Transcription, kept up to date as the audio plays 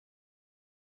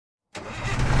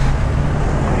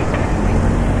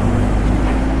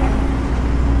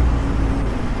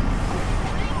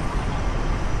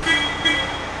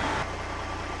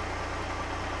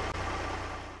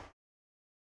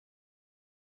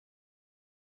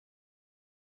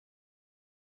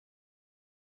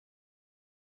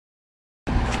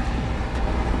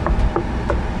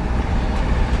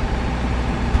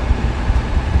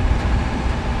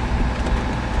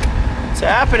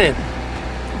happening?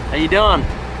 How you doing?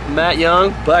 Matt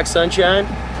Young, Black Sunshine,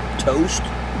 Toast.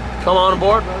 Come on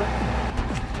aboard, brother.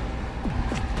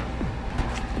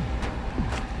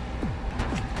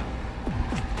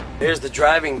 Here's the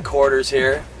driving quarters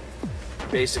here.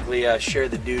 Basically share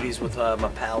the duties with my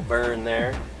pal Vern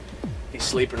there. He's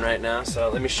sleeping right now, so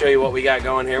let me show you what we got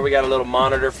going here. We got a little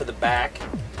monitor for the back.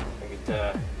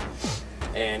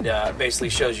 And basically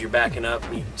shows you're backing up.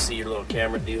 You can see your little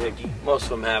camera doohickey. Most of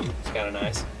them have them. It's kind of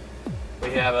nice.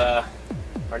 We have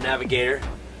our navigator.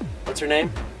 What's her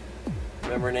name?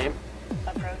 Remember her name?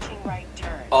 Approaching right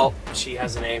turn. Oh, she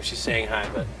has a name. She's saying hi,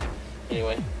 but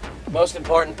anyway. Most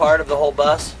important part of the whole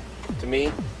bus, to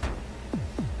me,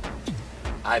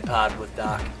 iPod with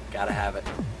dock. Gotta have it.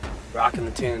 Rocking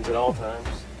the tunes at all times.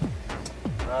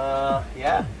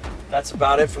 Yeah. That's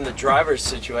about it from the driver's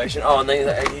situation. Oh, and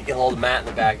then you can hold Matt in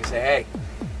the back and say, hey,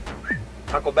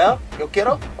 Taco Bell? Yo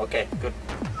kiddo? Okay, good.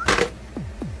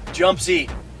 Jump seat.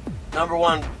 Number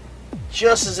one,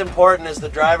 just as important as the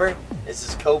driver is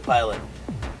his co-pilot.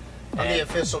 I'm the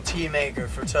official tea maker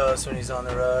for Toast when he's on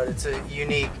the road. It's a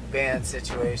unique band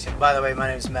situation. By the way, my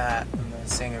name's Matt. I'm the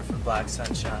singer for Black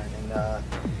Sunshine and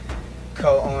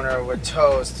co-owner with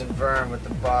Toast and Vern with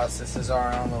the bus. This is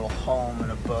our own little home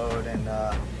and abode, and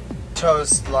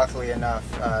Toast, luckily enough,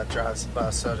 drives the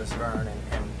bus, so does Vern,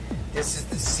 and this is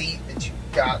the seat that you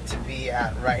got to be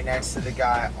at right next to the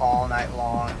guy all night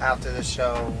long after the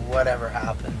show, whatever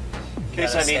happened. In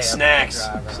case I need snacks.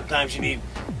 Sometimes you need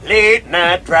late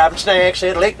night driving snacks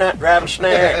and late night driving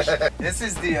snacks. This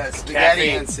is the spaghetti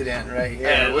Caffeine. incident right here.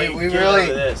 Yeah, we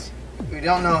really, we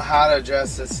don't know how to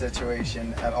address this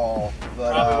situation at all.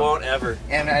 But, probably won't ever.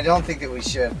 And I don't think that we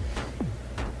should.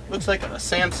 Looks like a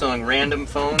Samsung random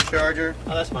phone charger.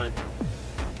 Oh, that's mine.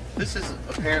 This is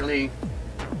apparently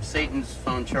Satan's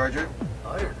phone charger.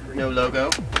 Oh, you're No logo.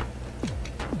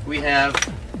 We have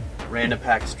random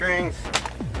pack strings.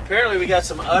 Apparently we got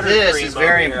some utter This cream is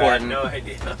very over here. I had important. no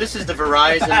idea. This is the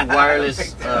Verizon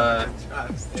wireless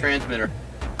transmitter.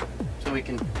 So we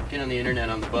can get on the internet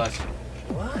on the bus.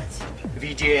 What?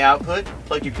 VGA output,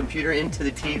 plug your computer into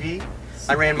the TV.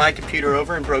 I ran my computer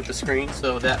over and broke the screen,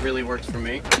 so that really works for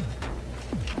me.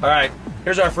 All right,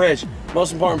 here's our fridge.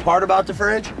 Most important part about the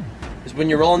fridge is when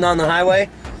you're rolling down the highway,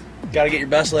 you gotta get your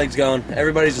best legs going.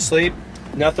 Everybody's asleep.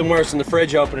 Nothing worse than the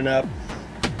fridge opening up.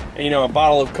 And you know, a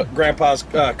bottle of Grandpa's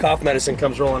cough medicine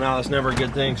comes rolling out. That's never a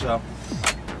good thing, so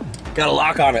got a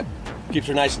lock on it. Keeps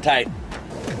her nice and tight.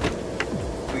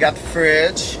 We got the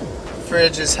fridge. The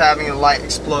fridge is having a light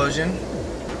explosion.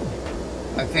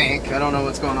 I think. I don't know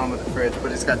what's going on with the fridge,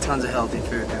 but it's got tons of healthy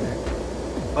food in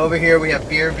it. Over here we have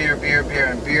beer,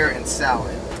 and beer and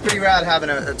salad. It's pretty rad having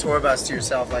a tour bus to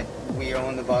yourself. Like, we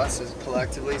own the bus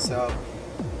collectively, so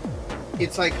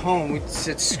it's like home. We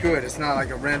said screw it. It's not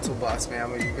like a rental bus,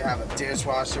 man. We have a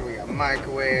dishwasher, we got a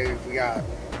microwave,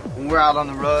 when we're out on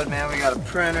the road, man, we got a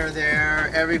printer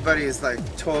there. Everybody is like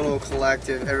total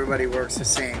collective. Everybody works the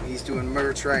same. He's doing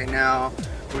merch right now.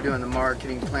 We're doing the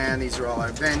marketing plan. These are all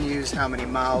our venues, how many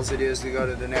miles it is to go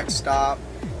to the next stop.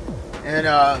 And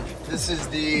this is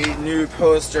the new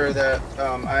poster that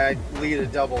I lead a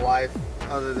double life.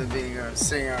 Other than being a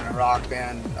singer in a rock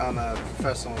band, I'm a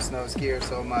professional snow skier,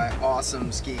 so my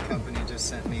awesome ski company just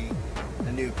sent me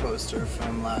a new poster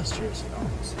from last year's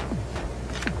films.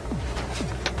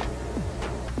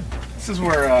 This is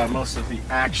where most of the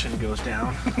action goes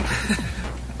down.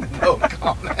 No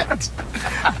comment.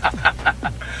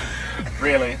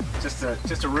 Really, just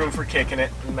a room for kicking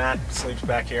it. Matt sleeps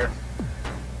back here.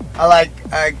 I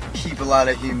keep a lot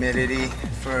of humidity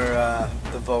for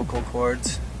the vocal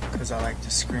cords because I like to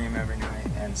scream every night,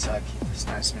 and so I keep this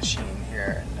nice machine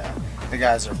here, and the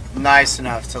guys are nice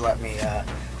enough to let me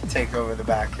take over the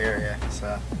back area.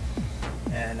 So,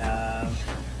 and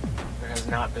there has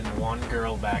not been one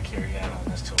girl back here yet on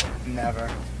this tour. Never.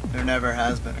 There never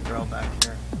has been a girl back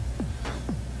here.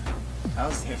 That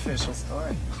was the official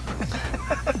story.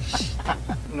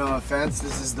 No offense,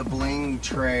 this is the Bling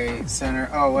Tray Center.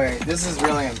 Oh wait, this is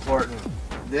really important.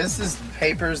 This is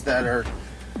papers that are,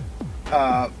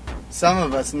 some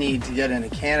of us need to get into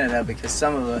Canada because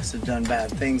some of us have done bad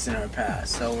things in our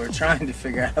past. So we're trying to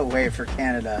figure out a way for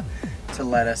Canada to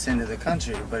let us into the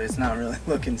country, but it's not really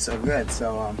looking so good.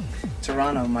 So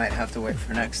Toronto might have to wait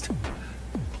for next time.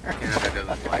 Canada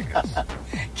doesn't like us.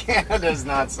 Canada's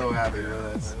not so happy with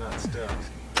us. They're not stoked.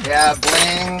 Yeah,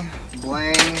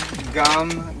 bling, gum,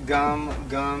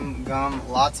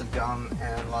 lots of gum,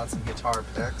 and lots of guitar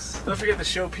picks. Don't forget the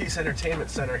Showpiece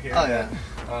Entertainment Center here. Oh yeah.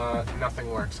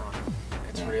 Nothing works on.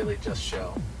 It's really just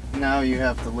show. Now you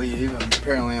have to leave, and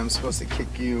apparently I'm supposed to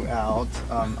kick you out.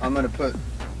 I'm going to put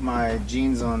my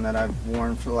jeans on that I've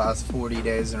worn for the last 40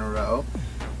 days in a row,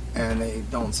 and they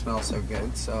don't smell so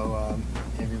good. So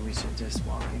maybe we should just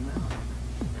walk in now.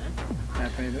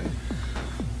 Happy to.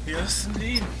 Yes,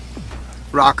 indeed.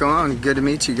 Rock on. Good to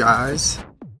meet you guys.